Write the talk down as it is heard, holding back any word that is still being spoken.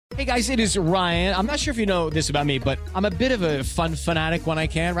Hey guys, it is Ryan. I'm not sure if you know this about me, but I'm a bit of a fun fanatic when I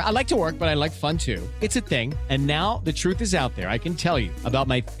can. I like to work, but I like fun too. It's a thing. And now the truth is out there. I can tell you about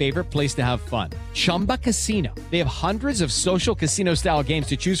my favorite place to have fun. Chumba Casino. They have hundreds of social casino style games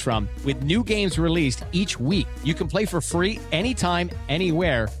to choose from with new games released each week. You can play for free anytime,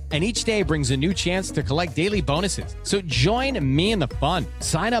 anywhere. And each day brings a new chance to collect daily bonuses. So join me in the fun.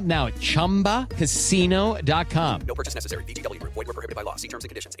 Sign up now at ChumbaCasino.com. No purchase necessary. VGW Group. Void where prohibited by law. See terms and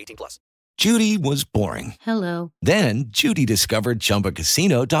conditions. 18+. Judy was boring. Hello. Then Judy discovered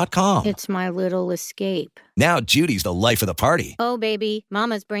ChumbaCasino.com. It's my little escape. Now Judy's the life of the party. Oh, baby,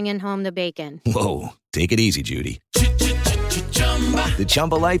 mama's bringing home the bacon. Whoa, take it easy, Judy. The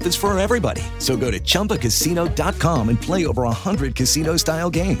Chumba life is for everybody. So go to ChumbaCasino.com and play over 100 casino-style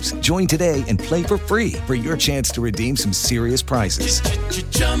games. Join today and play for free for your chance to redeem some serious prizes.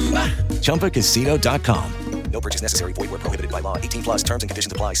 ChumbaCasino.com. No purchase necessary. Void where prohibited by law. 18+. Terms and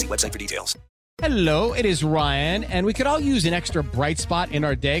conditions apply. See website for details. Hello, it is Ryan, and we could all use an extra bright spot in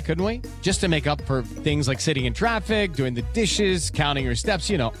our day, couldn't we? Just to make up for things like sitting in traffic, doing the dishes, counting your steps,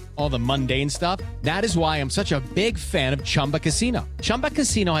 you know, all the mundane stuff. That is why I'm such a big fan of Chumba Casino. Chumba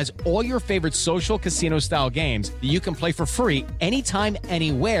Casino has all your favorite social casino-style games that you can play for free anytime,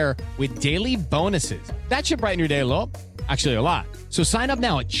 anywhere with daily bonuses. That should brighten your day a little. Actually, a lot. So sign up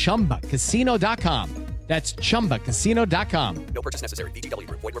now at ChumbaCasino.com. That's ChumbaCasino.com. No purchase necessary. VGW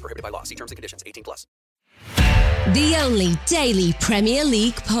Group. Void where prohibited by law. See terms and conditions. 18+. The only daily Premier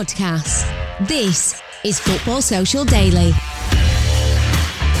League podcast. This is Football Social Daily.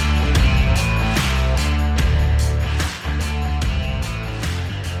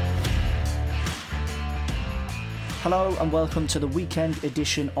 Hello and welcome to the weekend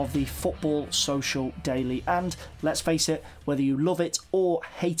edition of the Football Social Daily. And let's face it, whether you love it or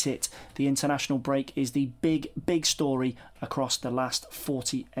hate it, the international break is the big story across the last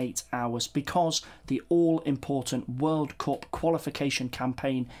 48 hours because the all-important World Cup qualification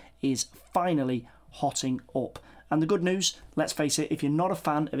campaign is finally hotting up. And the good news, let's face it, if you're not a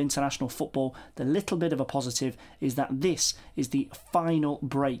fan of international football, the little bit of a positive is that this is the final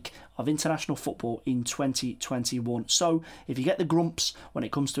break of international football in 2021. So if you get the grumps when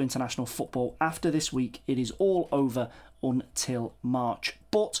it comes to international football, after this week, it is all over until March.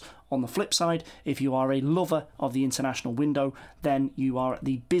 But on the flip side, if you are a lover of the international window, then you are at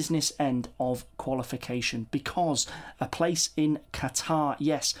the business end of qualification because a place in Qatar,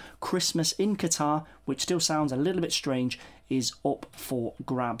 yes, Christmas in Qatar, which still sounds a little bit strange, is up for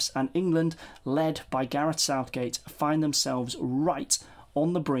grabs. And England, led by Gareth Southgate, find themselves right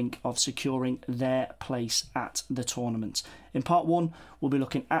on the brink of securing their place at the tournament. In part one, we'll be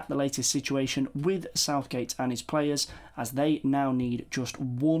looking at the latest situation with Southgate and his players as they now need just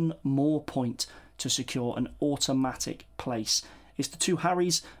one more point to secure an automatic place. It's the two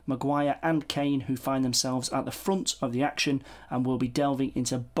Harrys, Maguire and Kane, who find themselves at the front of the action, and we'll be delving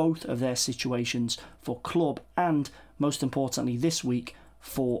into both of their situations for club and, most importantly this week,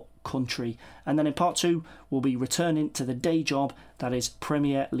 for country. And then in part two, we'll be returning to the day job that is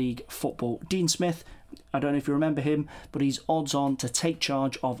Premier League football. Dean Smith, I don't know if you remember him, but he's odds on to take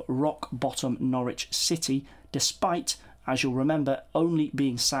charge of rock bottom Norwich City, despite, as you'll remember, only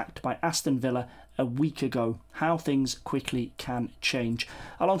being sacked by Aston Villa a week ago. How things quickly can change.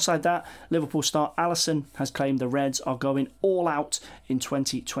 Alongside that, Liverpool star Alisson has claimed the Reds are going all out in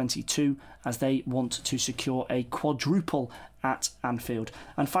 2022 as they want to secure a quadruple at Anfield.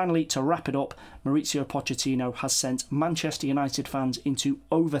 And finally, to wrap it up, Mauricio Pochettino has sent Manchester United fans into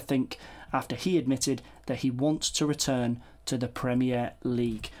overthink after he admitted that he wants to return to the Premier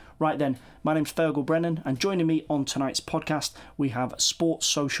League. Right then, my name's Fergal Brennan, and joining me on tonight's podcast, we have Sports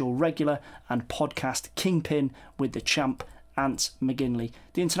Social regular and podcast kingpin with the champ, Ant McGinley.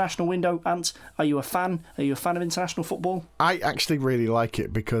 The international window, Ant, are you a fan? Are you a fan of international football? I actually really like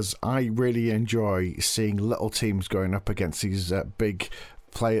it because I really enjoy seeing little teams going up against these big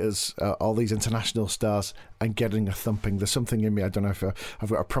players, all these international stars, and getting a thumping. There's something in me, I don't know if I've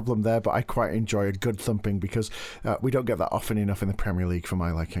got a problem there, but I quite enjoy a good thumping because we don't get that often enough in the Premier League for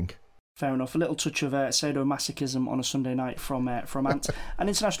my liking. Fair enough. A little touch of sadomasochism on a Sunday night from Ant. And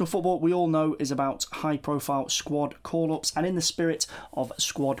international football, we all know, is about high-profile squad call-ups. And in the spirit of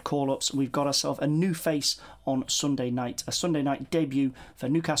squad call-ups, we've got ourselves a new face on Sunday night. A Sunday night debut for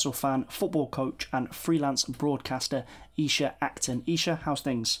Newcastle fan, football coach and freelance broadcaster Isha Acton. Isha, how's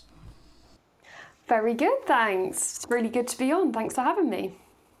things? Very good, thanks. It's really good to be on. Thanks for having me.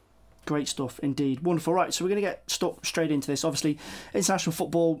 Great stuff indeed. Wonderful. Right, so we're going to get stuck straight into this. Obviously, international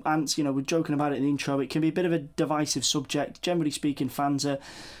football, and we're joking about it in the intro, it can be a bit of a divisive subject. Generally speaking, fans are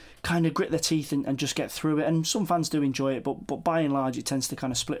kind of grit their teeth and just get through it. And some fans do enjoy it, but by and large it tends to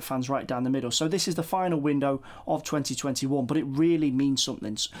kind of split fans right down the middle. So this is the final window of 2021, but it really means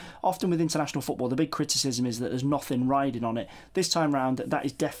something. Often with international football, the big criticism is that there's nothing riding on it. This time round, that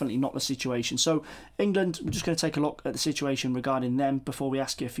is definitely not the situation. So England, we're just going to take a look at the situation regarding them before we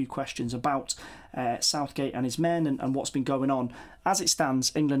ask you a few questions about Southgate and his men and what's been going on. As it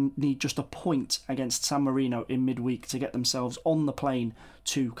stands, England need just a point against San Marino in midweek to get themselves on the plane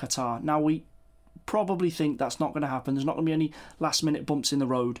to Qatar. Now, we probably think that's not going to happen. There's not going to be any last minute bumps in the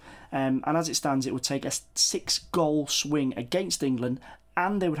road. And as it stands, it would take a 6-goal swing against England,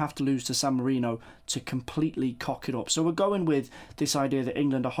 and they would have to lose to San Marino to completely cock it up. So we're going with this idea that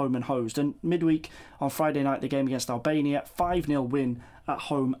England are home and hosed. And midweek on Friday night, the game against Albania, 5-0 win at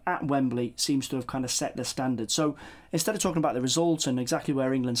home at Wembley seems to have kind of set the standard. So instead of talking about the results and exactly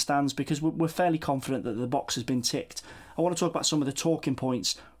where England stands, because we're fairly confident that the box has been ticked, I want to talk about some of the talking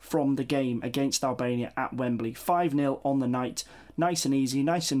points from the game against Albania at Wembley. 5-0 on the night, nice and easy,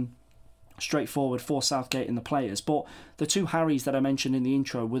 nice and straightforward for Southgate and the players. But the two Harrys that I mentioned in the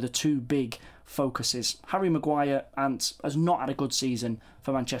intro were the two big focuses. Harry Maguire has not had a good season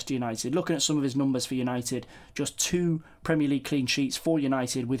for Manchester United. Looking at some of his numbers for United, just 2 Premier League clean sheets for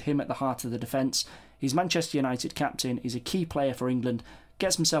United with him at the heart of the defence. He's Manchester United captain, he's a key player for England,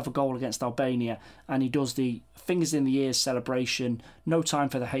 gets himself a goal against Albania, and he does the fingers in the ears celebration, no time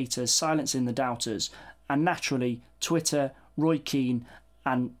for the haters, silencing the doubters, and naturally Twitter, Roy Keane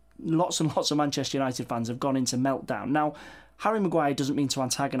and lots of Manchester United fans have gone into meltdown. Now, Harry Maguire doesn't mean to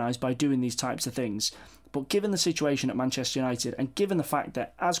antagonise by doing these types of things, but given the situation at Manchester United and given the fact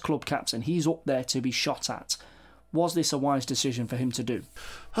that as club captain he's up there to be shot at, was this a wise decision for him to do?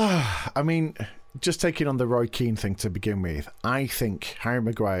 I mean, just taking on the Roy Keane thing to begin with, I think Harry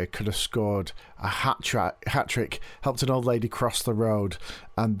Maguire could have scored a hat-trick, helped an old lady cross the road,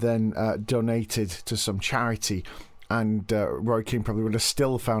 and then donated to some charity. And Roy Keane probably would have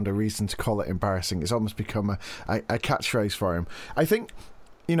still found a reason to call it embarrassing. It's almost become a catchphrase for him. I think,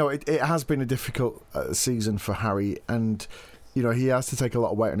 it has been a difficult season for Harry, and, he has to take a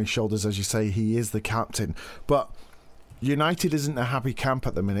lot of weight on his shoulders. As you say, he is the captain. But United isn't a happy camp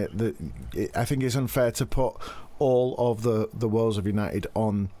at the minute. I think it's unfair to put all of the woes of United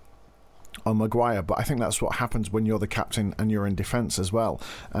on Maguire, but I think that's what happens when you're the captain and you're in defence as well.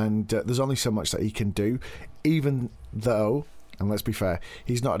 And there's only so much that he can do, even though, and let's be fair,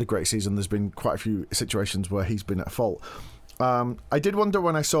 he's not had a great season. There's been quite a few situations where he's been at fault. I did wonder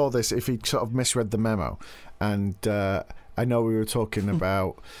when I saw this if he sort of misread the memo, and I know we were talking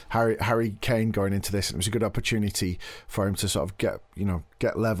about Harry Kane going into this, and it was a good opportunity for him to sort of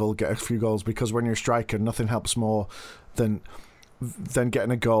get level, get a few goals, because when you're a striker, nothing helps more than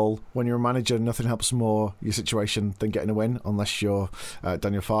getting a goal. When you're a manager, nothing helps more your situation than getting a win, unless you're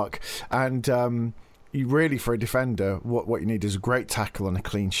Daniel Farke. And you really, for a defender, what you need is a great tackle and a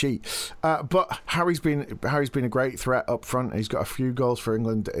clean sheet. But Harry's been a great threat up front. He's got a few goals for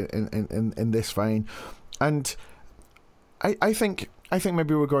England in this vein, and I think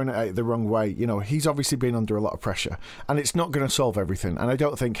maybe we're going at it the wrong way. He's obviously been under a lot of pressure, and it's not going to solve everything. And I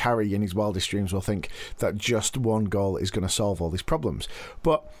don't think Harry, in his wildest dreams, will think that just one goal is going to solve all these problems.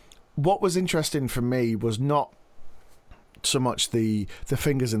 But what was interesting for me was not so much the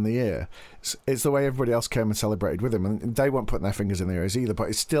fingers in the ear. It's the way everybody else came and celebrated with him, and they weren't putting their fingers in their ears either. But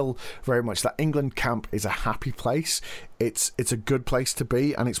it's still very much that England camp is a happy place. It's a good place to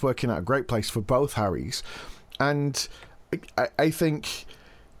be, and it's working out a great place for both Harrys. And I think,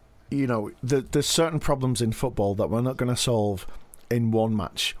 there's certain problems in football that we're not going to solve in one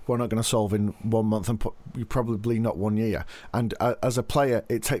match. We're not going to solve in 1 month, and probably not 1 year. And as a player,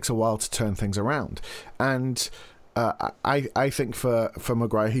 it takes a while to turn things around. And I think for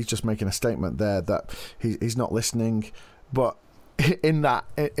Maguire, he's just making a statement there that he's not listening, but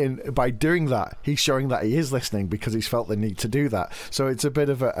by doing that, he's showing that he is listening because he's felt the need to do that. So it's a bit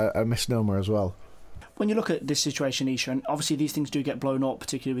of a misnomer as well. When you look at this situation, Isha, and obviously these things do get blown up,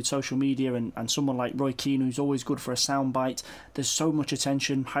 particularly with social media and someone like Roy Keane, who's always good for a soundbite. There's so much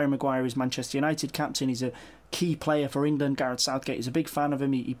attention. Harry Maguire is Manchester United captain. He's a key player for England. Gareth Southgate is a big fan of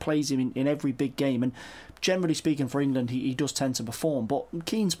him. He plays him in every big game. And generally speaking, for England, he does tend to perform. But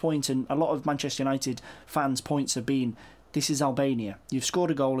Keane's point, and a lot of Manchester United fans' points have been, this is Albania. You've scored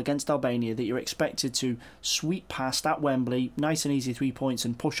a goal against Albania that you're expected to sweep past at Wembley, nice and easy 3 points,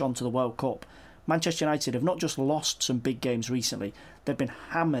 and push on to the World Cup. Manchester United have not just lost some big games recently, they've been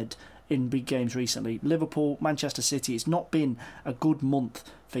hammered in big games recently. Liverpool, Manchester City, it's not been a good month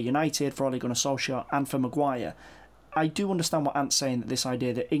for United, for Ole Gunnar Solskjaer and for Maguire. I do understand what Ant's saying, that this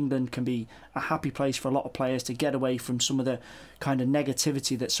idea that England can be a happy place for a lot of players to get away from some of the kind of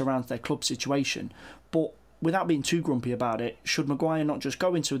negativity that surrounds their club situation. But without being too grumpy about it, should Maguire not just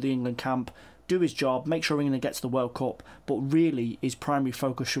go into the England camp, do his job, make sure England gets the World Cup, but really his primary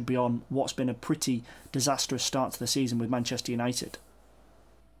focus should be on what's been a pretty disastrous start to the season with Manchester United?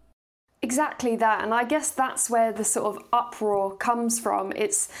 Exactly that, and I guess that's where the sort of uproar comes from.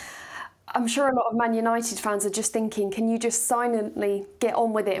 I'm sure a lot of Man United fans are just thinking, can you just silently get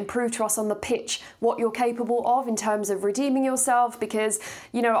on with it and prove to us on the pitch what you're capable of in terms of redeeming yourself? Because,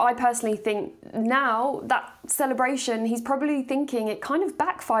 I personally think now that celebration, he's probably thinking it kind of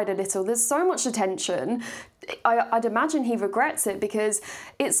backfired a little. There's so much attention. I'd imagine he regrets it, because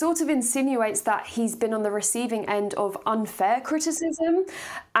it sort of insinuates that he's been on the receiving end of unfair criticism.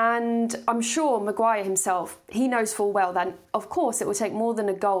 And I'm sure Maguire himself, he knows full well that, of course, it will take more than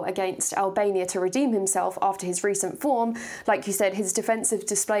a goal against Albania to redeem himself after his recent form. Like you said, his defensive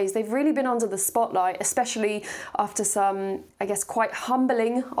displays, they've really been under the spotlight, especially after some, I guess, quite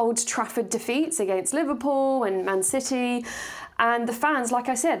humbling Old Trafford defeats against Liverpool and Man City. And the fans, like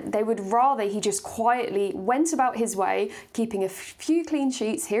I said, they would rather he just quietly went about his way, keeping a few clean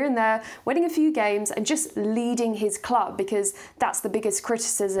sheets here and there, winning a few games, and just leading his club, because that's the biggest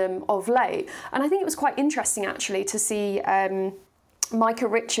criticism of late. And I think it was quite interesting, actually, to see Micah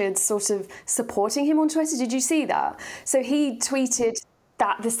Richards sort of supporting him on Twitter. Did you see that? So he tweeted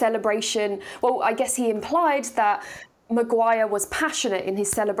that the celebration, well, I guess he implied that Maguire was passionate in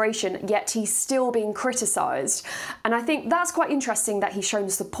his celebration, yet he's still being criticised. And I think that's quite interesting that he's shown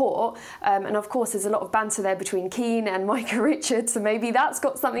support. And of course, there's a lot of banter there between Keane and Micah Richards, so maybe that's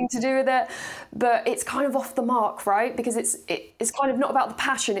got something to do with it. But it's kind of off the mark, right? Because it's kind of not about the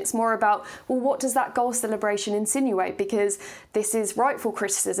passion. It's more about, well, what does that goal celebration insinuate? Because this is rightful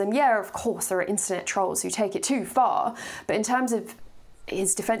criticism. Yeah, of course, there are internet trolls who take it too far. But in terms of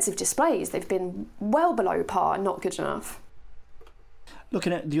his defensive displays, they've been well below par and not good enough.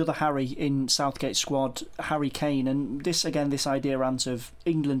 Looking at the other Harry in Southgate's squad, Harry Kane, and this idea, Ant, of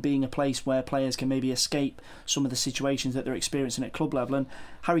England being a place where players can maybe escape some of the situations that they're experiencing at club level, and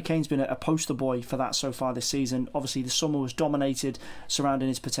Harry Kane's been a poster boy for that so far this season. Obviously, the summer was dominated surrounding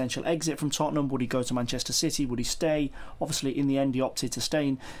his potential exit from Tottenham. Would he go to Manchester City? Would he stay? Obviously, in the end, he opted to stay.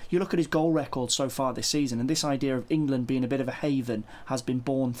 And you look at his goal record so far this season, and this idea of England being a bit of a haven has been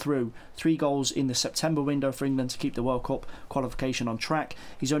borne through. 3 goals in the September window for England to keep the World Cup qualification on track.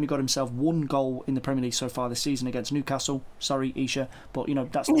 He's only got himself 1 goal in the Premier League so far this season against Newcastle. Sorry, Isha, but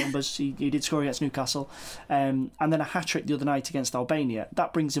that's the numbers. He did score against Newcastle. And then a hat-trick the other night against Albania.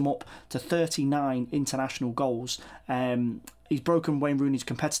 That brings him up to 39 international goals. He's broken Wayne Rooney's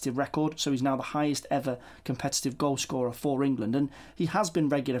competitive record, so he's now the highest ever competitive goal scorer for England. And he has been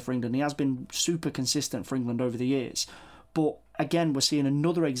regular for England. He has been super consistent for England over the years. But again, we're seeing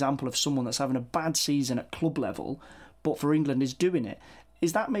another example of someone that's having a bad season at club level, but for England is doing it.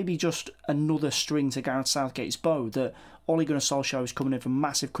 Is that maybe just another string to Gareth Southgate's bow, that Ole Gunnar Solskjaer is coming in for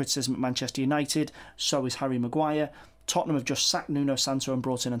massive criticism at Manchester United, so is Harry Maguire. Tottenham have just sacked Nuno Santo and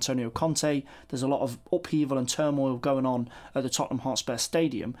brought in Antonio Conte. There's a lot of upheaval and turmoil going on at the Tottenham Hotspur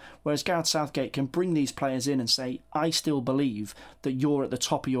Stadium, whereas Gareth Southgate can bring these players in and say, I still believe that you're at the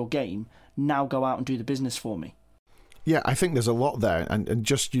top of your game, now go out and do the business for me. Yeah, I think there's a lot there, and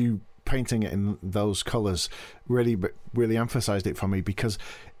just you painting it in those colours really emphasised it for me, because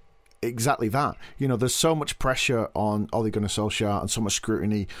exactly that. There's so much pressure on Ole Gunnar Solskjaer and so much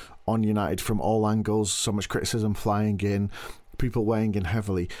scrutiny on United from all angles, so much criticism flying in, people weighing in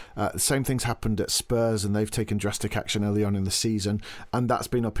heavily. The same things happened at Spurs, and they've taken drastic action early on in the season, and that's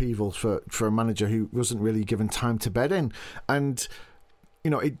been upheaval for a manager who wasn't really given time to bed in. And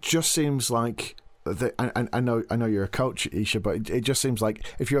it just seems like I know you're a coach, Isha, but it just seems like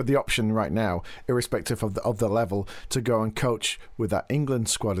if you had the option right now, irrespective of the level, to go and coach with that England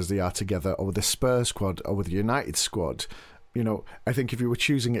squad as they are together, or with the Spurs squad, or with the United squad, I think if you were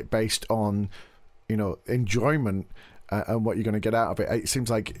choosing it based on enjoyment and what you're going to get out of it, it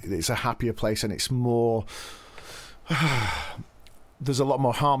seems like it's a happier place, and it's more there's a lot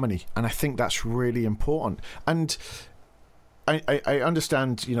more harmony, and I think that's really important. And I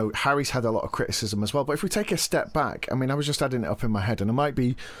understand, Harry's had a lot of criticism as well, but if we take a step back, I was just adding it up in my head, and it might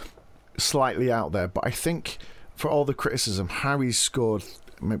be slightly out there, but I think for all the criticism, Harry's scored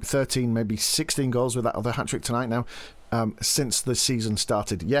maybe 13, maybe 16 goals with that other hat-trick tonight now, since the season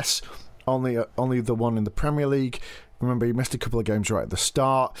started. Yes, only the one in the Premier League. Remember, he missed a couple of games right at the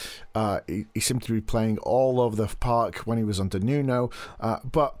start. He seemed to be playing all over the park when he was under Nuno,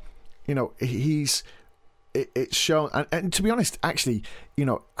 but, he's it's shown, and to be honest, actually,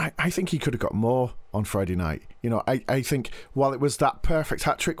 I think he could have got more on Friday night. I think while it was that perfect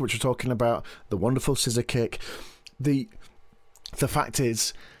hat trick, which we're talking about, the wonderful scissor kick, the fact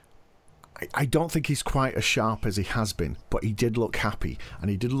is, I don't think he's quite as sharp as he has been, but he did look happy and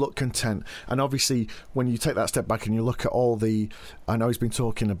he did look content. And obviously, when you take that step back and you look at I know he's been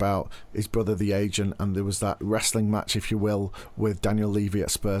talking about his brother, the agent, and there was that wrestling match, if you will, with Daniel Levy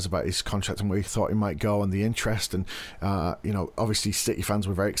at Spurs about his contract and where he thought he might go and the interest. And, obviously City fans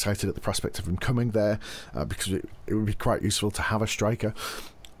were very excited at the prospect of him coming there because it would be quite useful to have a striker.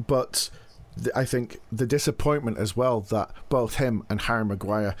 But I think the disappointment as well that both him and Harry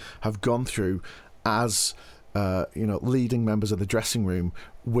Maguire have gone through as leading members of the dressing room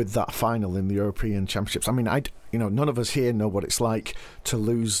with that final in the European Championships. I mean, none of us here know what it's like to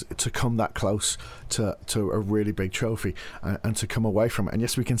lose, to come that close to a really big trophy and to come away from it. And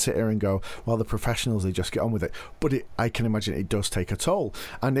yes, we can sit here and go, well, the professionals, they just get on with it. But I can imagine it does take a toll.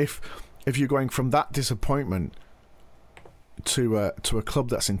 And if you're going from that disappointment to a club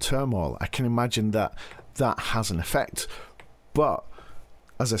that's in turmoil, I can imagine that has an effect. But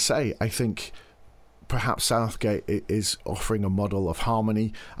as I say, I think perhaps Southgate is offering a model of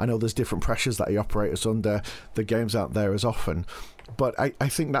harmony. I know there's different pressures that he operates under. The game's out there as often, but I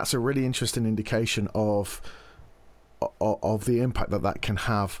think that's a really interesting indication of the impact that can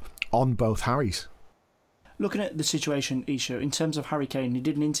have on both Harrys. Looking at the situation, Isha, in terms of Harry Kane, he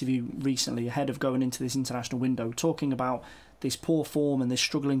did an interview recently ahead of going into this international window, talking about this poor form and this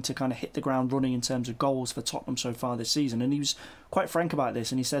struggling to kind of hit the ground running in terms of goals for Tottenham so far this season. And he was quite frank about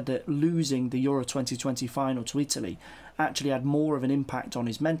this, and he said that losing the Euro 2020 final to Italy actually had more of an impact on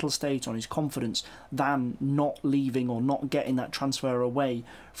his mental state, on his confidence, than not leaving or not getting that transfer away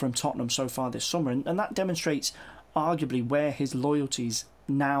from Tottenham so far this summer. And that demonstrates arguably where his loyalties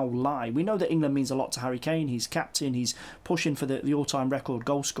now lie. We know that England means a lot to Harry Kane. He's captain, he's pushing for the all-time record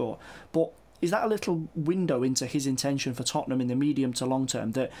goal score, but is that a little window into his intention for Tottenham in the medium to long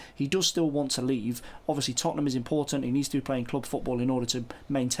term, that he does still want to leave? Obviously Tottenham is important, he needs to be playing club football in order to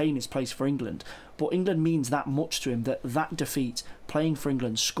maintain his place for England, but England means that much to him that defeat, playing for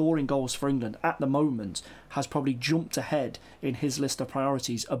England, scoring goals for England at the moment, has probably jumped ahead in his list of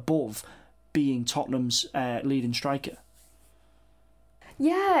priorities above being Tottenham's leading striker.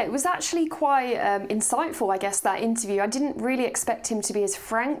 Yeah, it was actually quite insightful, I guess, that interview. I didn't really expect him to be as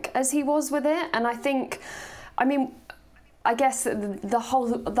frank as he was with it. And I guess the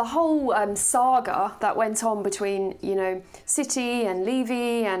whole saga that went on between, City and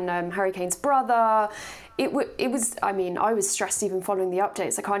Levy and Harry Kane's brother, it was, I was stressed even following the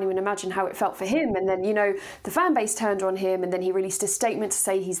updates. I can't even imagine how it felt for him. And then, the fan base turned on him, and then he released a statement to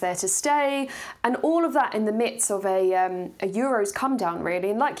say he's there to stay. And all of that in the midst of a Euros come down,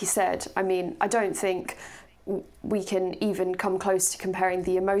 really. And like you said, I don't think we can even come close to comparing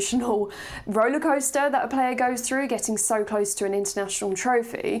the emotional roller coaster that a player goes through getting so close to an international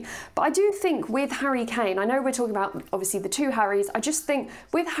trophy. But I do think with Harry Kane, I know we're talking about obviously the two Harrys, I just think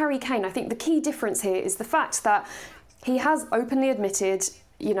with Harry Kane, I think the key difference here is the fact that he has openly admitted,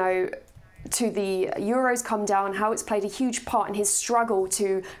 to the Euros come down, how it's played a huge part in his struggle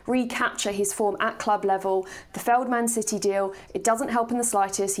to recapture his form at club level. The failed Man City deal, it doesn't help in the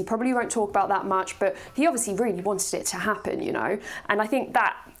slightest. He probably won't talk about that much, but he obviously really wanted it to happen, And I think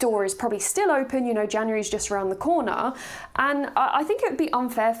that door is probably still open, January's just around the corner. And I think it would be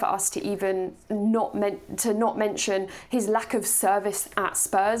unfair for us to even not mention his lack of service at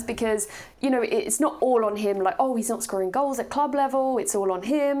Spurs, because, it's not all on him, like, oh, he's not scoring goals at club level, it's all on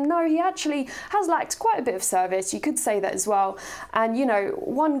him. No, he actually has lacked quite a bit of service, you could say that as well. And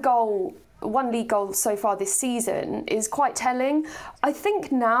one league goal so far this season is quite telling. I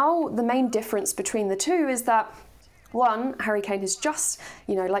think now the main difference between the two is that, one, Harry Kane has just,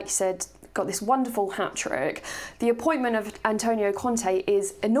 like you said, got this wonderful hat-trick. The appointment of Antonio Conte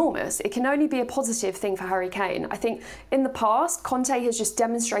is enormous. It can only be a positive thing for Harry Kane. I think in the past, Conte has just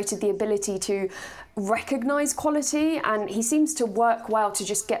demonstrated the ability to recognise quality, and he seems to work well to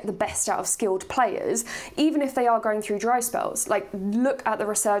just get the best out of skilled players, even if they are going through dry spells. Like, look at the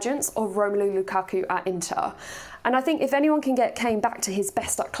resurgence of Romelu Lukaku at Inter. And I think if anyone can get Kane back to his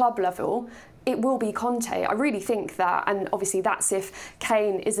best at club level, it will be Conte. I really think that, and obviously that's if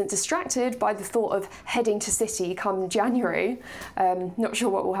Kane isn't distracted by the thought of heading to City come January. Not sure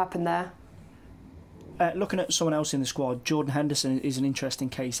what will happen there. Looking at someone else in the squad, Jordan Henderson is an interesting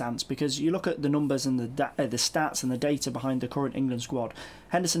case, Ants, because you look at the numbers and the stats and the data behind the current England squad.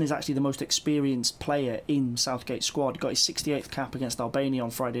 Henderson is actually the most experienced player in Southgate's squad. Got his 68th cap against Albania on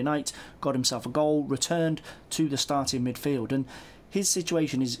Friday night, got himself a goal, returned to the starting midfield, and his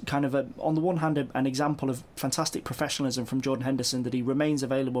situation is kind of, on the one hand, an example of fantastic professionalism from Jordan Henderson, that he remains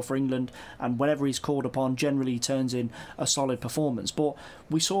available for England, and whenever he's called upon, generally he turns in a solid performance. But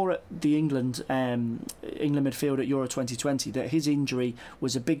we saw at the England midfield at Euro 2020 that his injury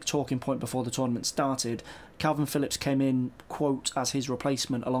was a big talking point before the tournament started. Calvin Phillips came in, quote, as his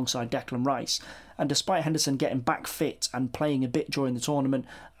replacement alongside Declan Rice. And despite Henderson getting back fit and playing a bit during the tournament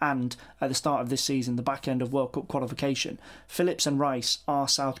and at the start of this season, the back end of World Cup qualification, Phillips and Rice are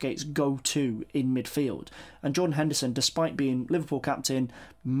Southgate's go-to in midfield. And Jordan Henderson, despite being Liverpool captain,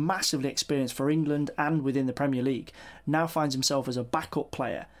 massively experienced for England and within the Premier League, now finds himself as a backup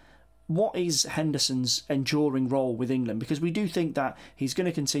player. What is Henderson's enduring role with England? Because we do think that he's going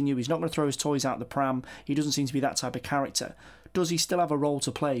to continue. He's not going to throw his toys out the pram. He doesn't seem to be that type of character. Does he still have a role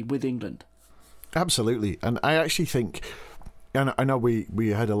to play with England? Absolutely. And I actually think, and I know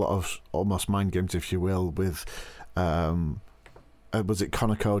we had a lot of almost mind games, if you will, with was it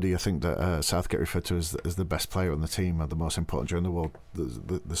Conor Cody? I think that Southgate referred to as the best player on the team, or the most important during the world,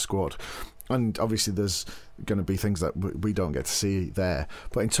 the squad. And obviously there's going to be things that we don't get to see there.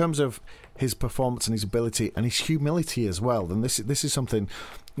 But in terms of his performance and his ability and his humility as well, then this is something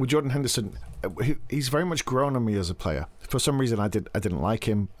with Jordan Henderson. He's very much grown on me as a player. For some reason I didn't like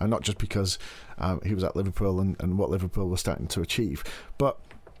him, and not just because he was at Liverpool and what Liverpool was starting to achieve, but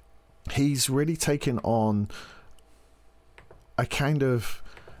he's really taken on a kind of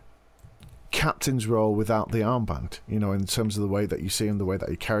captain's role without the armband, in terms of the way that you see him, the way that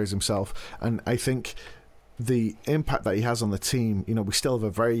he carries himself. And I think the impact that he has on the team, we still have a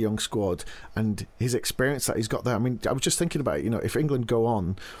very young squad, and his experience that he's got there. I mean, I was just thinking about it, if England go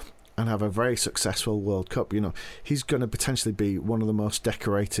on and have a very successful World Cup, he's going to potentially be one of the most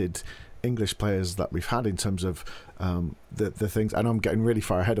decorated English players that we've had in terms of the things. I know I'm getting really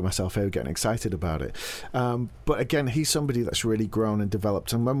far ahead of myself here, getting excited about it. But again, he's somebody that's really grown and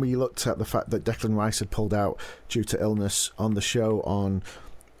developed. And when we looked at the fact that Declan Rice had pulled out due to illness on the show on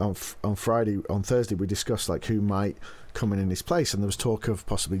Thursday, we discussed who might come in his place, and there was talk of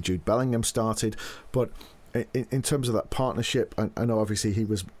possibly Jude Bellingham started. But in terms of that partnership, I know obviously he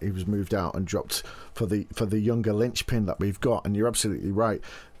was moved out and dropped for the younger linchpin that we've got. And you're absolutely right.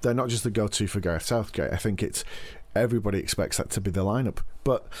 They're not just the go-to for Gareth Southgate. I think everybody expects that to be the lineup.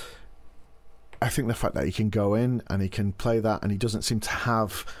 But I think the fact that he can go in and he can play that, and he doesn't seem to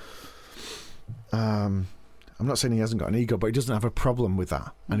have, I'm not saying he hasn't got an ego, but he doesn't have a problem with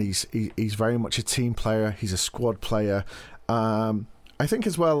that. And he's very much a team player. He's a squad player. I think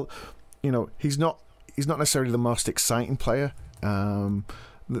as well, he's not necessarily the most exciting player.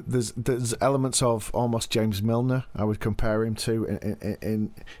 There's elements of almost James Milner I would compare him to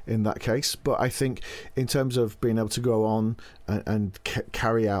in that case, but I think in terms of being able to go on and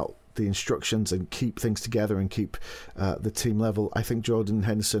carry out the instructions and keep things together and keep the team level, I think Jordan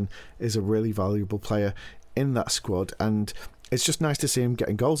Henderson is a really valuable player in that squad. And it's just nice to see him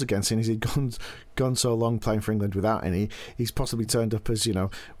getting goals again, since he'd gone so long playing for England without any. He's possibly turned up as,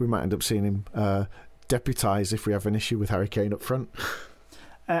 we might end up seeing him deputise if we have an issue with Harry Kane up front.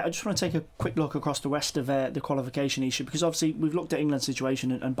 I just want to take a quick look across the rest of the qualification issue, because obviously we've looked at England's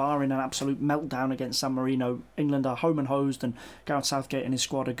situation, and barring an absolute meltdown against San Marino, England are home and hosed, and Gareth Southgate and his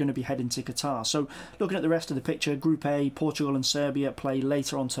squad are going to be heading to Qatar. So looking at the rest of the picture, Group A, Portugal and Serbia play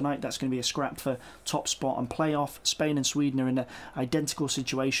later on tonight. That's going to be a scrap for top spot and playoff. Spain and Sweden are in an identical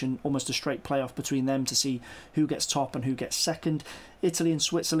situation, almost a straight playoff between them to see who gets top and who gets second. Italy and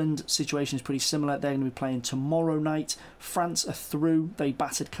Switzerland, situation is pretty similar. They're going to be playing tomorrow night. France are through. They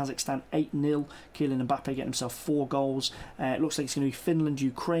battered Kazakhstan 8-0. Kylian Mbappe getting himself 4 goals. It looks like it's going to be Finland,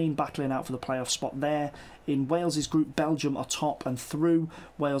 Ukraine battling out for the playoff spot there. In Wales's group, Belgium are top and through.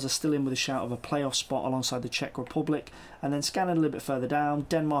 Wales are still in with a shout of a playoff spot alongside the Czech Republic. And then scanning a little bit further down,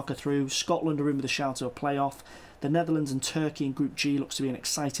 Denmark are through. Scotland are in with a shout of a playoff. The Netherlands and Turkey in Group G looks to be an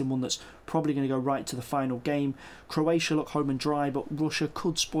exciting one that's probably going to go right to the final game. Croatia look home and dry, but Russia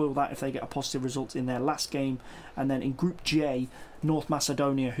could spoil that if they get a positive result in their last game. And then in Group J, North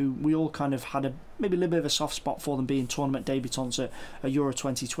Macedonia, who we all kind of had maybe a little bit of a soft spot for them being tournament debutants at Euro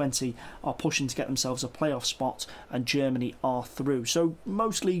 2020, are pushing to get themselves a playoff spot, and Germany are through. So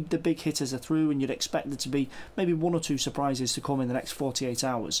mostly the big hitters are through, and you'd expect there to be maybe 1 or 2 surprises to come in the next 48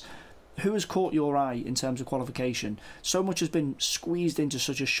 hours. Who has caught your eye in terms of qualification? So much has been squeezed into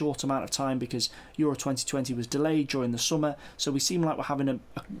such a short amount of time because Euro 2020 was delayed during the summer, so we seem like we're having a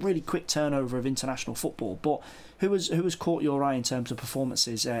really quick turnover of international football. But who has caught your eye in terms of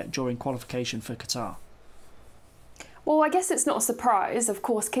performances during qualification for Qatar? Well, I guess it's not a surprise. Of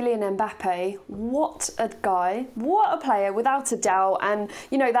course, Kylian Mbappe, what a guy, what a player, without a doubt. And,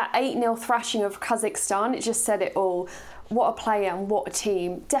 that 8-0 thrashing of Kazakhstan, it just said it all. what a player and what a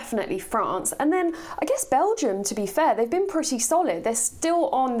team. Definitely France. And then I guess Belgium, to be fair, they've been pretty solid. They're still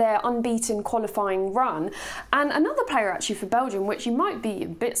on their unbeaten qualifying run. And another player actually for Belgium, which you might be a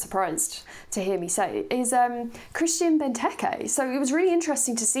bit surprised to hear me say, is Christian Benteke. So it was really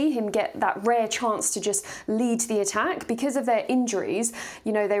interesting to see him get that rare chance to just lead the attack because of their injuries.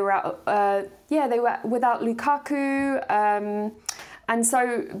 You know, they were without Lukaku. And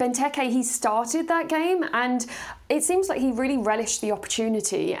so Benteke, he started that game, and it seems like he really relished the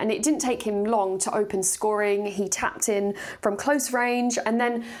opportunity, and it didn't take him long to open scoring. He tapped in from close range, and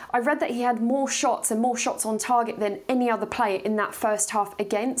then I read that he had more shots on target than any other player in that first half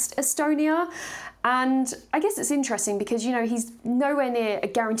against Estonia. And I guess it's interesting because, you know, he's nowhere near a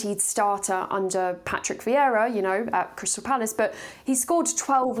guaranteed starter under Patrick Vieira, you know, at Crystal Palace, but he scored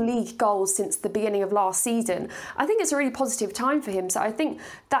 12 league goals since the beginning of last season. I think it's a really positive time for him. So I think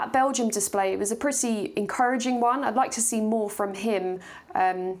that Belgium display was a pretty encouraging one. I'd like to see more from him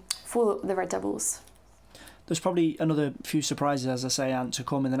for the Red Devils. There's probably another few surprises, as I say, Ant, to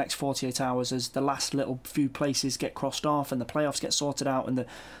come in the next 48 hours as the last little few places get crossed off and the playoffs get sorted out and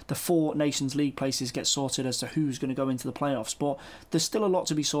the 4 Nations League places get sorted as to who's going to go into the playoffs. But there's still a lot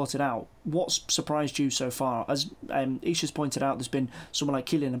to be sorted out. What's surprised you so far? As Isha's pointed out, there's been someone like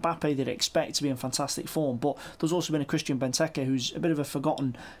Kylian Mbappe that expect to be in fantastic form, but there's also been a Christian Benteke who's a bit of a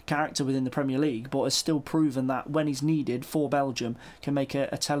forgotten character within the Premier League, but has still proven that when he's needed for Belgium can make a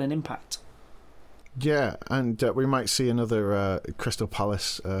telling impact. Yeah, and we might see another Crystal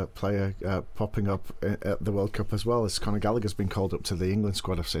Palace player popping up at the World Cup as well, as Conor Gallagher's been called up to the England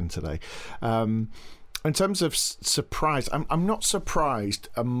squad I've seen today. In terms of surprise, I'm not surprised.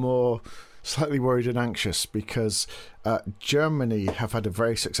 I'm more slightly worried and anxious because Germany have had a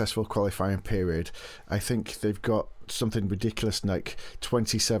very successful qualifying period. I think they've got something ridiculous like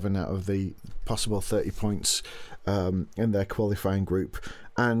 27 out of the possible 30 points in their qualifying group,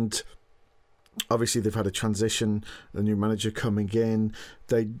 and obviously they've had a transition, a new manager coming in.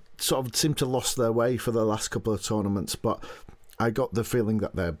 They sort of seem to lost their way for the last couple of tournaments, but I got the feeling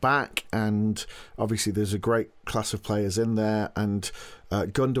that they're back, and obviously there's a great class of players in there, and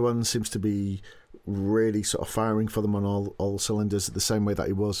Gundogan seems to be really sort of firing for them on all cylinders the same way that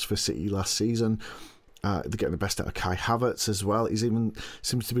he was for City last season. They're getting the best out of Kai Havertz as well. He's even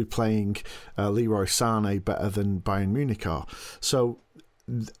seems to be playing Leroy Sané better than Bayern Munich are. So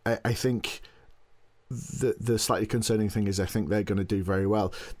I think the slightly concerning thing is I think they're going to do very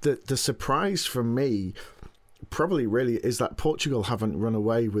well. The surprise for me probably really is that Portugal haven't run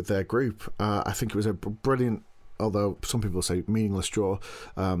away with their group. I think it was a brilliant, although some people say meaningless, draw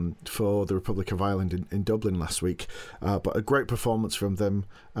for the Republic of Ireland in Dublin last week, but a great performance from them.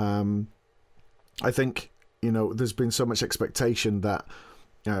 I think, you know, there's been so much expectation that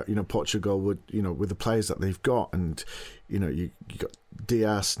Portugal would, with the players that they've got, and you got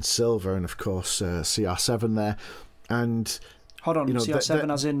Diaz and Silva, and of course CR7 there, and hold on,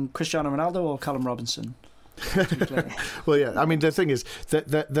 CR7 as in Cristiano Ronaldo or Callum Robinson? Well, yeah. I mean, the thing is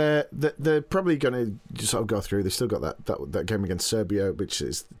that they're probably going to sort of go through. They've still got that game against Serbia, which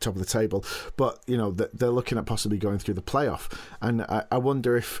is the top of the table, but they're looking at possibly going through the playoff, and I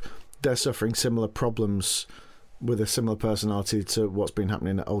wonder if they're suffering similar problems with a similar personality to what's been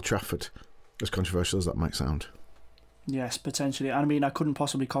happening at Old Trafford, as controversial as that might sound. Yes, potentially. I mean, I couldn't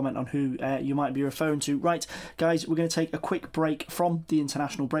possibly comment on who you might be referring to. Right, guys, we're going to take a quick break from the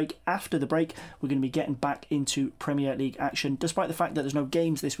international break. After the break, we're going to be getting back into Premier League action. Despite the fact that there's no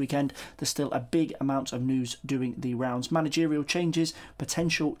games this weekend, there's still a big amount of news doing the rounds. Managerial changes,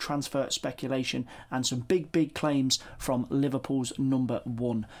 potential transfer speculation, and some big claims from Liverpool's number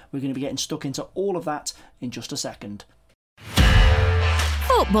 1. We're going to be getting stuck into all of that in just a second.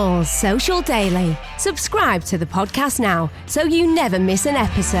 Football Social Daily. Subscribe to the podcast now so you never miss an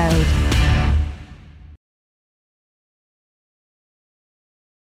episode.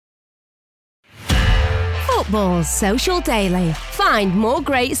 Football Social Daily. Find more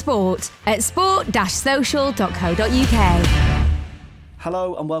great sport at sport-social.co.uk.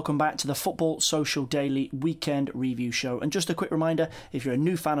 Hello and welcome back to the Football Social Daily Weekend Review Show. And just a quick reminder, if you're a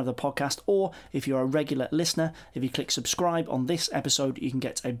new fan of the podcast or if you're a regular listener, if you click subscribe on this episode, you can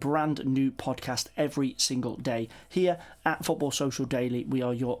get a brand new podcast every single day. Here at Football Social Daily, we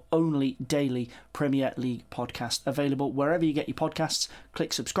are your only daily Premier League podcast, available wherever you get your podcasts.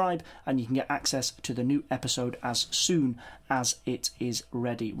 Click subscribe and you can get access to the new episode as soon as it is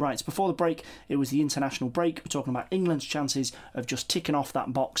ready. Right, before the break, it was the international break. We're talking about England's chances of just ticking ticking off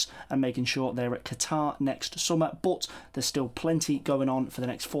that box and making sure they're at Qatar next summer. But there's still plenty going on for the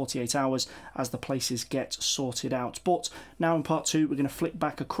next 48 hours as the places get sorted out. But now in part two, we're going to flick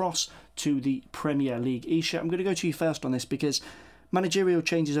back across to the Premier League. Isha, I'm going to go to you first on this because managerial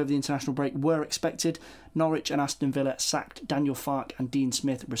changes over the international break were expected. Norwich and Aston Villa sacked Daniel Farke and Dean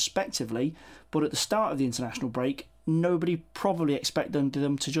Smith respectively, but at the start of the international break, nobody probably expected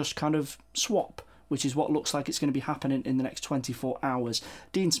them to just kind of swap, which is what looks like it's going to be happening in the next 24 hours.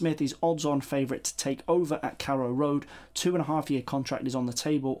 Dean Smith is odds-on favourite to take over at Carrow Road. 2.5-year contract is on the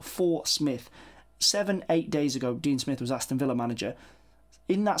table for Smith. 7-8 days ago, Dean Smith was Aston Villa manager.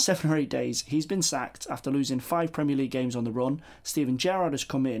 In that 7 or 8 days, he's been sacked after losing 5 Premier League games on the run. Steven Gerrard has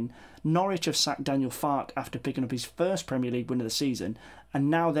come in. Norwich have sacked Daniel Farke after picking up his first Premier League win of the season. And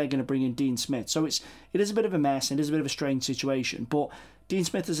now they're going to bring in Dean Smith. So it is a bit of a mess and it is a bit of a strange situation. But Dean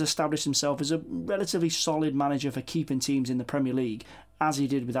Smith has established himself as a relatively solid manager for keeping teams in the Premier League, as he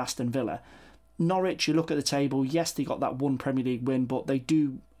did with Aston Villa. Norwich, you look at the table, yes, they got that 1 Premier League win, but they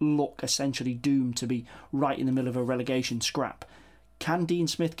do look essentially doomed to be right in the middle of a relegation scrap. Can Dean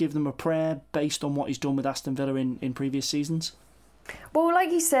Smith give them a prayer based on what he's done with Aston Villa in previous seasons? Well,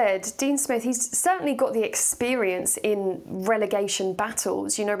 like you said, Dean Smith, he's certainly got the experience in relegation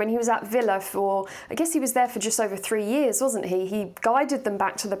battles. You know, when he was at Villa I guess he was there for just over 3 years, wasn't he? He guided them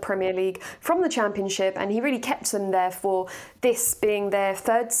back to the Premier League from the Championship, and he really kept them there for this being their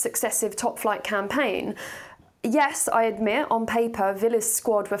 3rd successive top-flight campaign. Yes, I admit, on paper, Villa's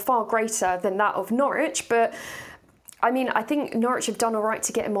squad were far greater than that of Norwich, but I mean, I think Norwich have done all right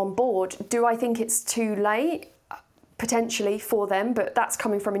to get him on board. Do I think it's too late? Potentially for them, but that's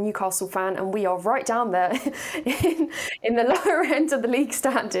coming from a Newcastle fan, and we are right down there in the lower end of the league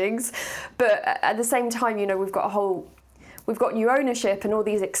standings. But at the same time, you know, we've got new ownership and all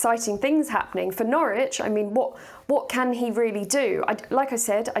these exciting things happening. For Norwich, I mean, what can he really do? Like I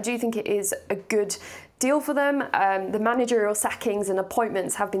said, I do think it is a good deal for them. The managerial sackings and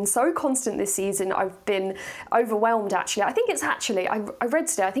appointments have been so constant this season. I've been overwhelmed, actually. I think it's actually, I read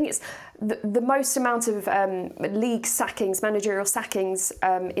today, I think it's the most amount of league sackings, managerial sackings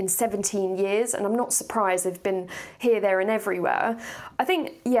in 17 years, and I'm not surprised. They've been here, there and everywhere. I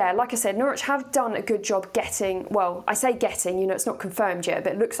think, yeah, like I said, Norwich have done a good job getting, well, I say getting, you know, it's not confirmed yet,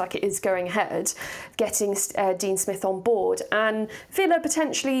 but it looks like it is going ahead, getting Dean Smith on board. And Villa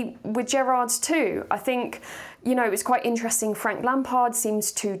potentially with Gerrard too. I think, you know, it's quite interesting. Frank Lampard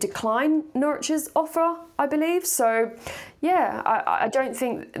seems to decline Norwich's offer, I believe. So, yeah, I don't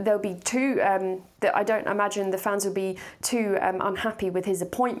think there'll be too... I don't imagine the fans will be too unhappy with his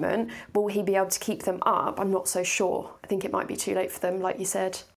appointment. Will he be able to keep them up? I'm not so sure. I think it might be too late for them, like you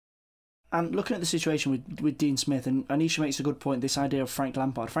said. And looking at the situation with Dean Smith, and Anisha makes a good point, this idea of Frank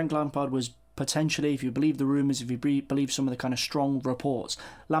Lampard. Frank Lampard was potentially, if you believe the rumours, if you believe some of the kind of strong reports,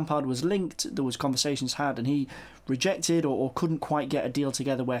 Lampard was linked, there was conversations had, and he rejected or couldn't quite get a deal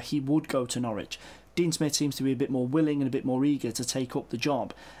together where he would go to Norwich. Dean Smith seems to be a bit more willing and a bit more eager to take up the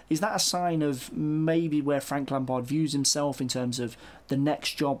job. Is that a sign of maybe where Frank Lampard views himself in terms of the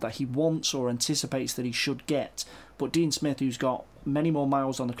next job that he wants or anticipates that he should get? But Dean Smith, who's got many more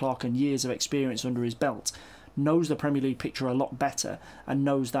miles on the clock and years of experience under his belt, knows the Premier League picture a lot better and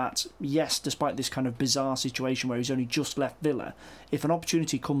knows that, yes, despite this kind of bizarre situation where he's only just left Villa, if an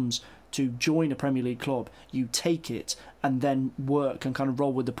opportunity comes to join a Premier League club, you take it and then work and kind of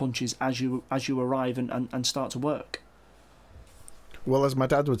roll with the punches as you arrive and start to work. Well, as my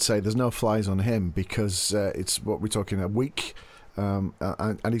dad would say, there's no flies on him because it's what we're talking a week. And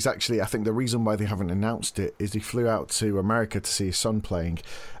he's actually, I think the reason why they haven't announced it is he flew out to America to see his son playing,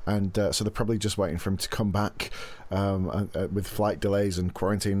 and so they're probably just waiting for him to come back with flight delays and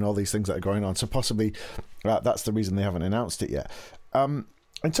quarantine and all these things that are going on. So possibly that's the reason they haven't announced it yet.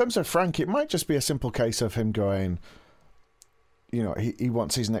 In terms of Frank, it might just be a simple case of him going, you know, he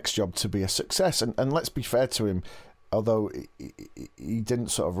wants his next job to be a success. And let's be fair to him, although he didn't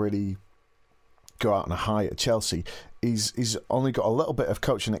sort of really go out on a high at Chelsea, he's only got a little bit of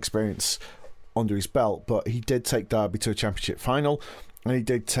coaching experience under his belt, but he did take Derby to a Championship final and he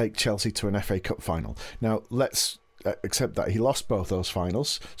did take Chelsea to an FA Cup final. Now, let's accept that he lost both those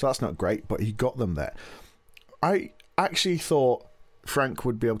finals, so that's not great, but he got them there. I actually thought Frank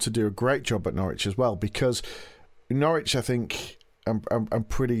would be able to do a great job at Norwich as well, because Norwich, I think, I'm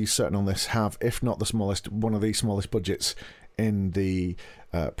pretty certain on this, have, if not the smallest, one of the smallest budgets in the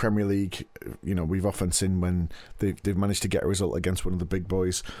Premier League. You know, we've often seen when they've managed to get a result against one of the big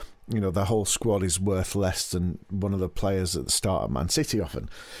boys, you know, the whole squad is worth less than one of the players at the start of Man City often.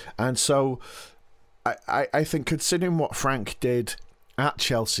 And so I think, considering what Frank did at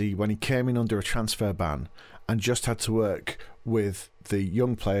Chelsea when he came in under a transfer ban and just had to work with the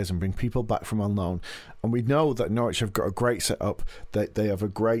young players and bring people back from on loan. And we know that Norwich have got a great setup. They have a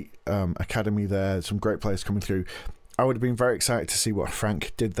great academy there, some great players coming through. I would have been very excited to see what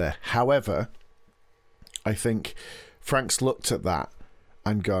Frank did there. However, I think Frank's looked at that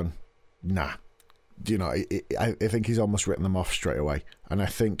and gone, nah. I think he's almost written them off straight away. And I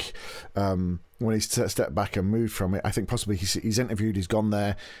think when he's stepped back and moved from it, I think possibly he's interviewed, he's gone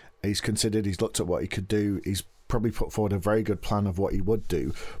there, he's considered, he's looked at what he could do, he's probably put forward a very good plan of what he would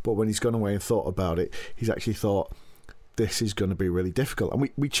do. But when he's gone away and thought about it, he's actually thought, this is going to be really difficult. And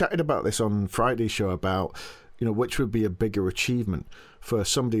we chatted about this on Friday's show about, which would be a bigger achievement for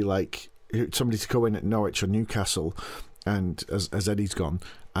somebody to go in at Norwich or Newcastle, and as Eddie's gone,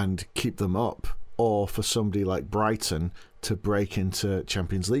 and keep them up, or for somebody like Brighton to break into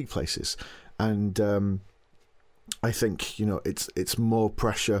Champions League places. And I think it's more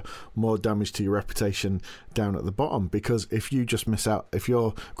pressure, more damage to your reputation down at the bottom, because if you just miss out, if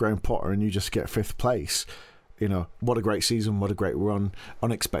you're Graham Potter and you just get 5th place, what a great season, what a great run,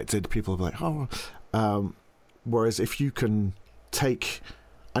 unexpected, people will be like, whereas if you can take,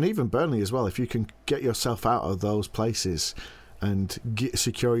 and even Burnley as well, if you can get yourself out of those places and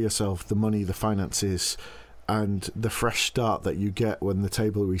secure yourself the money, the finances, and the fresh start that you get when the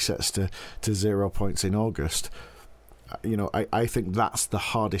table resets to 0 points in August, I think that's the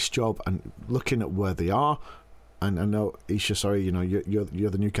hardest job. And looking at where they are, and I know, Isha, sorry, you're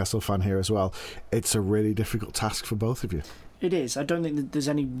the Newcastle fan here as well, it's a really difficult task for both of you. It is. I don't think that there's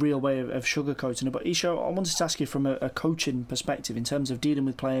any real way of sugarcoating it. But Isha, I wanted to ask you from a coaching perspective in terms of dealing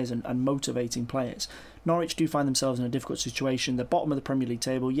with players and motivating players. Norwich do find themselves in a difficult situation. They're bottom of the Premier League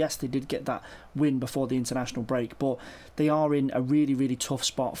table. Yes, they did get that win before the international break, but they are in a really, really tough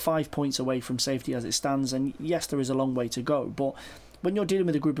spot, 5 points away from safety as it stands. And yes, there is a long way to go. But when you're dealing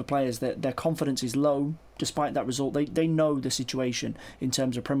with a group of players that their confidence is low, despite that result, they know the situation in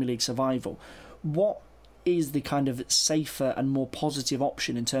terms of Premier League survival. What is the kind of safer and more positive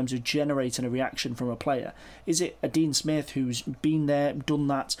option in terms of generating a reaction from a player? Is it a Dean Smith who's been there, done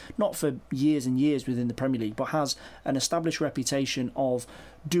that, not for years and years within the Premier League, but has an established reputation of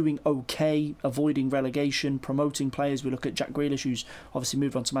doing okay, avoiding relegation, promoting players? We look at Jack Grealish, who's obviously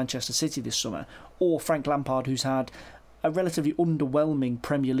moved on to Manchester City this summer, or Frank Lampard, who's had a relatively underwhelming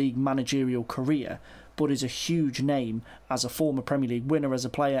Premier League managerial career, but is a huge name as a former Premier League winner as a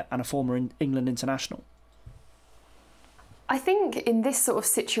player and a former England international. I think in this sort of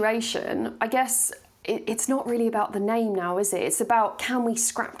situation, I guess it's not really about the name now, is it? It's about, can we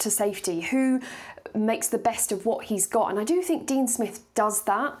scrap to safety? Who makes the best of what he's got? And I do think Dean Smith does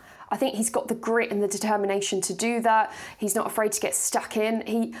that. I think he's got the grit and the determination to do that. He's not afraid to get stuck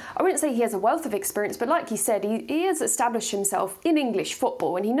in. I wouldn't say he has a wealth of experience, but like you said, he has established himself in English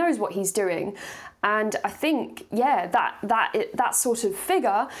football and he knows what he's doing. And I think, that sort of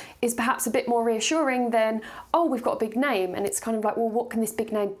figure is perhaps a bit more reassuring than, oh, we've got a big name. And it's kind of like, well, what can this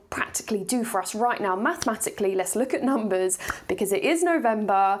big name practically do for us right now? Mathematically, let's look at numbers, because it is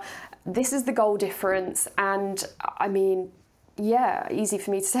November. This is the goal difference. And I mean, yeah, easy for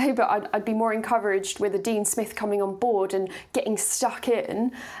me to say, but I'd be more encouraged with a Dean Smith coming on board and getting stuck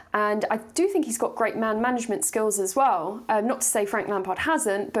in. And I do think he's got great man management skills as well. Not to say Frank Lampard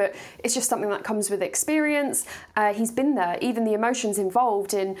hasn't, but it's just something that comes with experience. He's been there. Even the emotions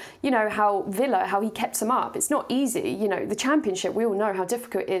involved in, how Villa, how he kept them up. It's not easy. The Championship, we all know how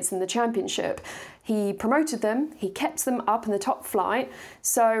difficult it is in the Championship. He promoted them, he kept them up in the top flight.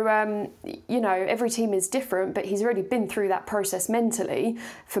 So, every team is different, but he's already been through that process mentally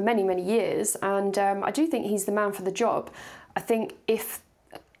for many, many years. And I do think he's the man for the job. I think if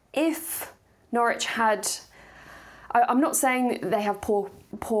Norwich had... I'm not saying they have poor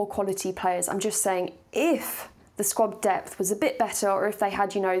quality players. I'm just saying if the squad depth was a bit better, or if they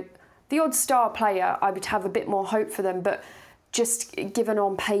had, the odd star player, I would have a bit more hope for them. But just given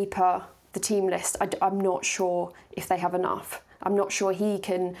on paper the team list, I'm not sure if they have enough. I'm not sure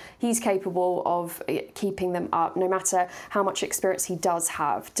he's capable of keeping them up, no matter how much experience he does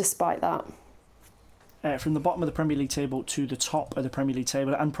have, despite that. From the bottom of the Premier League table to the top of the Premier League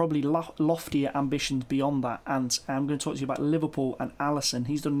table, and probably loftier ambitions beyond that. And I'm going to talk to you about Liverpool and Alisson.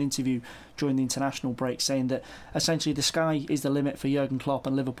 He's done an interview during the international break saying that essentially the sky is the limit for Jurgen Klopp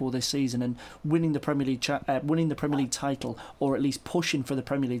and Liverpool this season, and winning the Premier League title, or at least pushing for the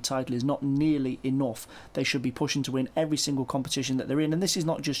Premier League title, is not nearly enough. They should be pushing to win every single competition that they're in. And this is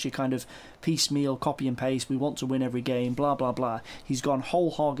not just your kind of piecemeal copy and paste, we want to win every game, blah blah blah. He's gone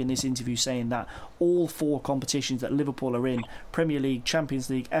whole hog in this interview saying that all 4 competitions that Liverpool are in, Premier League, Champions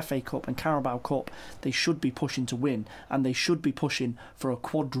League, FA Cup and Carabao Cup, they should be pushing to win, and they should be pushing for a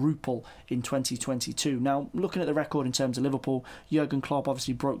quadruple in 2022. Now, looking at the record in terms of Liverpool, Jurgen Klopp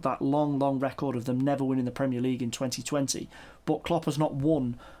obviously broke that long record of them never winning the Premier League in 2020, but Klopp has not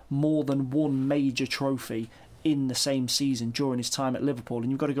won more than one major trophy in the same season during his time at Liverpool.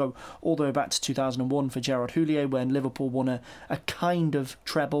 And you've got to go all the way back to 2001 for Gerard Houllier, when Liverpool won a kind of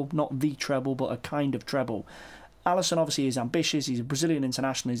treble, not the treble, but a kind of treble. Alisson obviously is ambitious, he's a Brazilian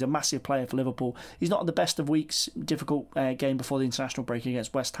international, he's a massive player for Liverpool. He's not at the best of weeks, difficult game before the international break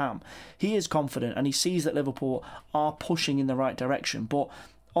against West Ham. He is confident and he sees that Liverpool are pushing in the right direction. But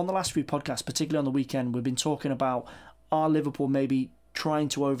on the last few podcasts, particularly on the weekend, we've been talking about, are Liverpool maybe trying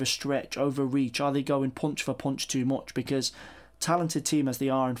to overstretch, overreach? Are they going punch for punch too much? Because talented team as they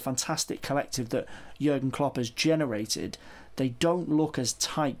are and fantastic collective that Jurgen Klopp has generated, they don't look as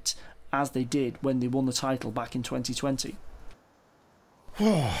tight as they did when they won the title back in 2020.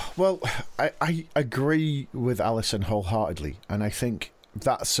 Well, I agree with Alisson wholeheartedly, and I think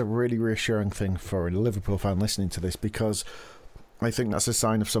that's a really reassuring thing for a Liverpool fan listening to this, because I think that's a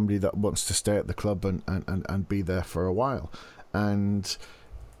sign of somebody that wants to stay at the club and be there for a while. And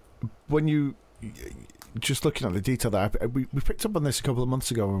when you just looking at the detail there, we picked up on this a couple of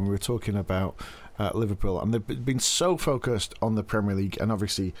months ago when we were talking about Liverpool, and they've been so focused on the Premier League, and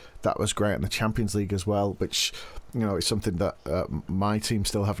obviously that was great, and the Champions League as well, which, you know, is something that my team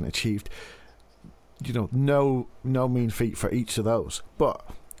still haven't achieved. You know, no mean feat for each of those. But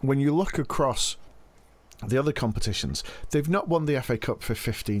when you look across the other competitions, they've not won the FA Cup for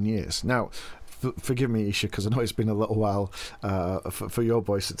 15 years. Now, forgive me, Isha, because I know it's been a little while for your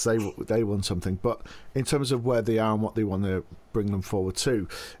boys since they won something. But in terms of where they are and what they want to bring them forward to,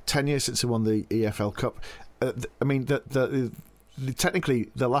 10 years since they won the EFL Cup. I mean, technically,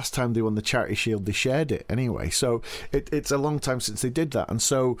 the last time they won the Charity Shield, they shared it anyway. So it's a long time since they did that. And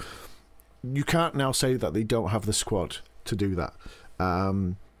so you can't now say that they don't have the squad to do that.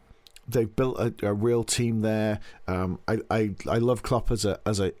 They've built a real team there. I love Klopp as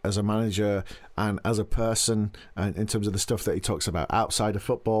a manager and as a person, and in terms of the stuff that he talks about outside of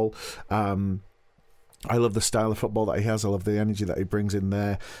football. I love the style of football that he has. I love the energy that he brings in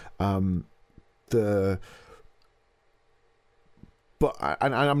there. But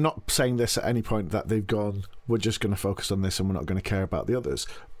I'm not saying this at any point that they've gone, we're just going to focus on this and we're not going to care about the others.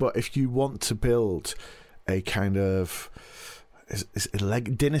 But if you want to build a kind of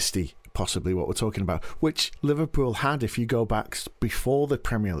dynasty, possibly what we're talking about, which Liverpool had if you go back before the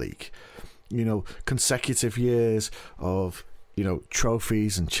Premier League, you know, consecutive years of, you know,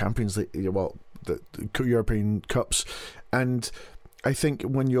 trophies and Champions League, well, the European Cups. And I think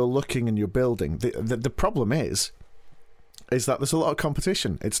when you're looking and you're building, the problem is that there's a lot of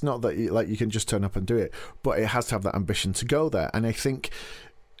competition. It's not that you can just turn up and do it, but it has to have that ambition to go there. And I think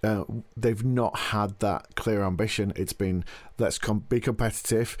they've not had that clear ambition. It's been, let's be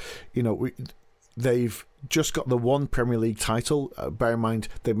competitive. You know, they've just got the one Premier League title. Bear in mind,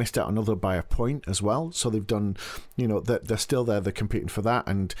 they missed out another by a point as well. So they've done, you know, they're still there. They're competing for that.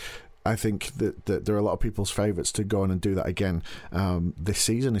 And I think that there are a lot of people's favourites to go on and do that again this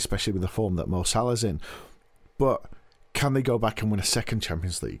season, especially with the form that Mo Salah's in. But can they go back and win a second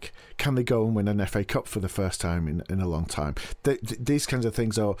Champions League? Can they go and win an FA Cup for the first time in a long time? These kinds of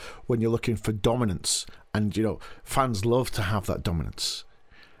things are when you're looking for dominance, and, you know, fans love to have that dominance.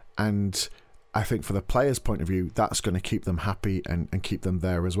 And I think for the players' point of view, that's going to keep them happy and keep them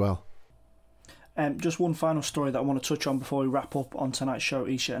there as well. Just one final story that I want to touch on before we wrap up on tonight's show,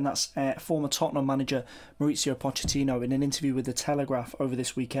 Isha, and that's former Tottenham manager Mauricio Pochettino. In an interview with The Telegraph over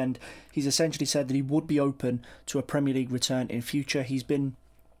this weekend, he's essentially said that he would be open to a Premier League return in future. He's been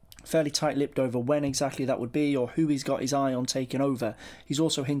fairly tight-lipped over when exactly that would be or who he's got his eye on taking over. He's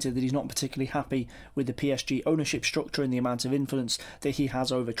also hinted that he's not particularly happy with the PSG ownership structure and the amount of influence that he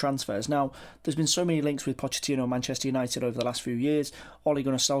has over transfers. Now, there's been so many links with Pochettino and Manchester United over the last few years. Ole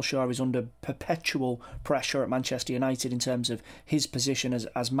Gunnar Solskjaer is under perpetual pressure at Manchester United in terms of his position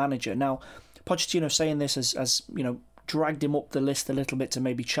as manager. Now, Pochettino saying this as you know, dragged him up the list a little bit to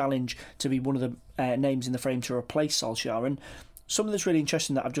maybe challenge to be one of the names in the frame to replace Solskjaer. And something that's really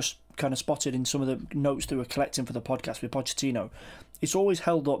interesting that I've just kind of spotted in some of the notes that we're collecting for the podcast with Pochettino, it's always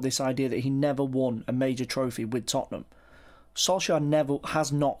held up this idea that he never won a major trophy with Tottenham. Solskjaer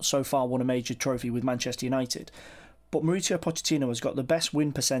has not so far won a major trophy with Manchester United, but Mauricio Pochettino has got the best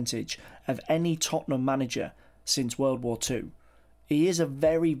win percentage of any Tottenham manager since World War II. He is a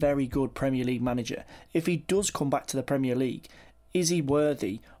very, very good Premier League manager. If he does come back to the Premier League, is he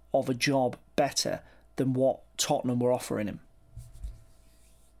worthy of a job better than what Tottenham were offering him?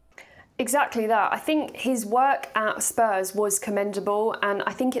 Exactly that. I think his work at Spurs was commendable, and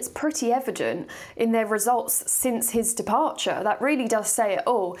I think it's pretty evident in their results since his departure. That really does say it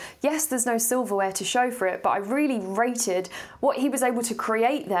all. Yes, there's no silverware to show for it, but I really rated what he was able to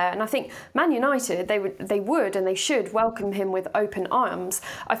create there, and I think Man United, they would and they should welcome him with open arms.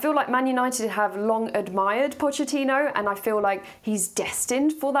 I feel like Man United have long admired Pochettino, and I feel like he's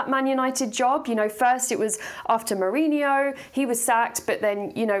destined for that Man United job. You know, first it was after Mourinho, he was sacked, but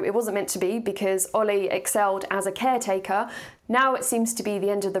then, you know, it wasn't meant to be because Ole excelled as a caretaker. Now it seems to be the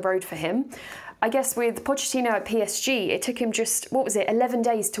end of the road for him. I guess with Pochettino at PSG, it took him just, 11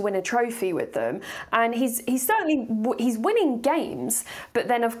 days to win a trophy with them. And he's winning games, but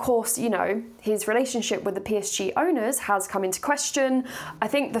then of course, you know, his relationship with the PSG owners has come into question. I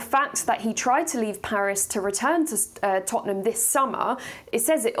think the fact that he tried to leave Paris to return to Tottenham this summer, it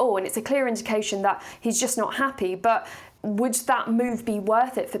says it all, and it's a clear indication that he's just not happy. But would that move be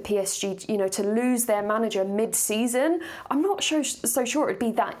worth it for PSG, you know, to lose their manager mid-season? I'm not so sure it'd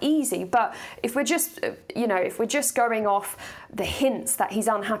be that easy, but if we're just going off the hints that he's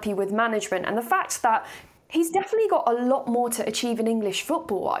unhappy with management and the fact that he's definitely got a lot more to achieve in English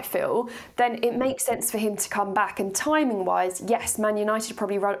football, I feel, then it makes sense for him to come back. And timing-wise, yes, Man United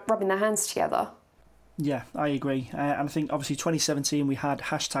probably rubbing their hands together. Yeah, I agree. And I think obviously 2017 we had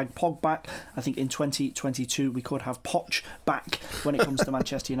 #Pog back. I think in 2022 we could have Poch back when it comes to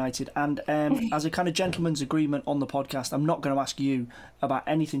Manchester United. And as a kind of gentleman's agreement on the podcast, I'm not going to ask you about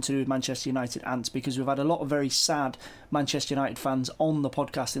anything to do with Manchester United, Ants, because we've had a lot of very sad Manchester United fans on the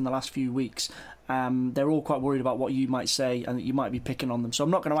podcast in the last few weeks. They're all quite worried about what you might say and that you might be picking on them. So I'm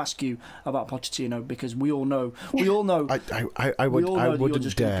not going to ask you about Pochettino because we all know. I wouldn't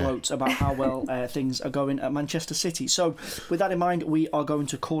just dare gloat about how well things are going at Manchester City. So with that in mind, we are going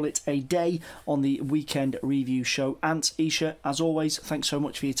to call it a day on the weekend review show. Ant, Isha, as always, thanks so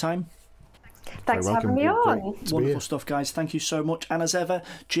much for your time. Thanks for having me on. Wonderful stuff, guys. Thank you so much. And as ever,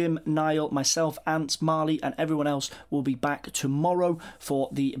 Jim, Niall, myself, Ant, Marley and everyone else will be back tomorrow for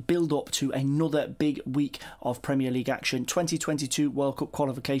the build-up to another big week of Premier League action. 2022 World Cup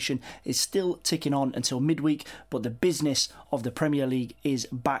qualification is still ticking on until midweek, but the business of the Premier League is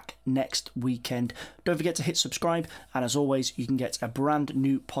back next weekend. Don't forget to hit subscribe, and as always, you can get a brand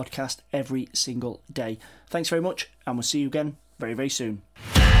new podcast every single day. Thanks very much, and we'll see you again very, very soon.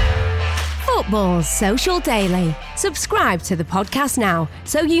 Football Social Daily. Subscribe to the podcast now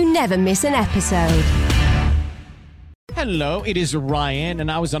so you never miss an episode. Hello, it is Ryan,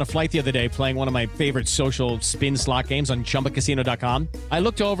 and I was on a flight the other day playing one of my favorite social spin slot games on ChumbaCasino.com. I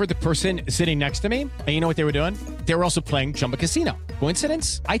looked over at the person sitting next to me, and you know what they were doing? They were also playing Chumba Casino.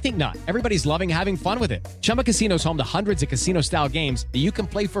 Coincidence? I think not. Everybody's loving having fun with it. Chumba Casino is home to hundreds of casino-style games that you can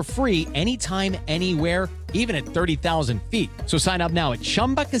play for free anytime, anywhere, even at 30,000 feet. So sign up now at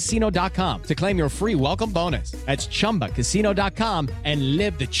ChumbaCasino.com to claim your free welcome bonus. That's ChumbaCasino.com and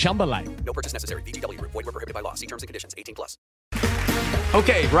live the Chumba life. No purchase necessary. VGW. Void where prohibited by law. See terms and conditions. 18+.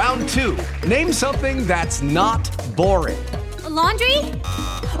 Okay, round two. Name something that's not boring. A laundry?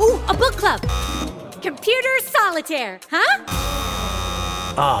 Ooh, a book club. Computer solitaire, huh?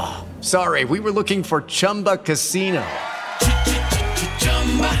 Ah, sorry, we were looking for Chumba Casino.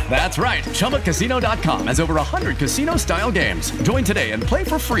 That's right, ChumbaCasino.com has over 100 casino-style games. Join today and play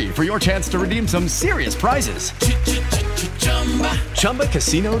for free for your chance to redeem some serious prizes.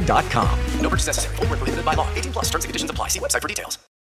 ChumbaCasino.com. No purchase necessary. Void where prohibited by law. 18+. Terms and conditions apply. See website for details.